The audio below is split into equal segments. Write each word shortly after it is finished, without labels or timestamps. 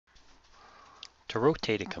To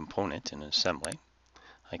rotate a component in an assembly,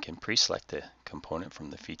 I can pre-select the component from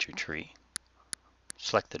the feature tree,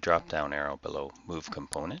 select the drop-down arrow below Move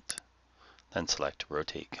Component, then select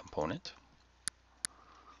Rotate Component.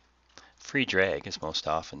 Free drag is most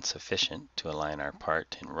often sufficient to align our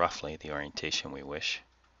part in roughly the orientation we wish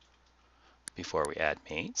before we add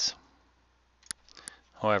mates.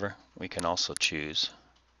 However, we can also choose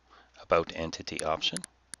About Entity option.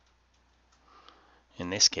 In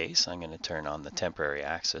this case, I'm going to turn on the temporary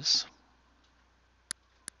axis.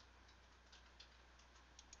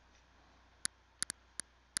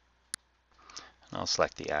 And I'll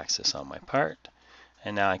select the axis on my part,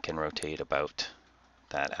 and now I can rotate about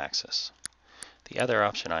that axis. The other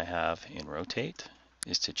option I have in Rotate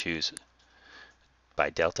is to choose by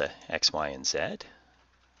delta X, Y, and Z.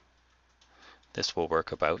 This will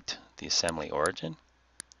work about the assembly origin,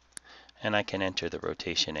 and I can enter the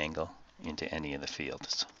rotation angle into any of the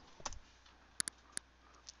fields.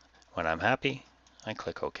 When I'm happy, I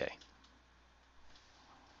click OK.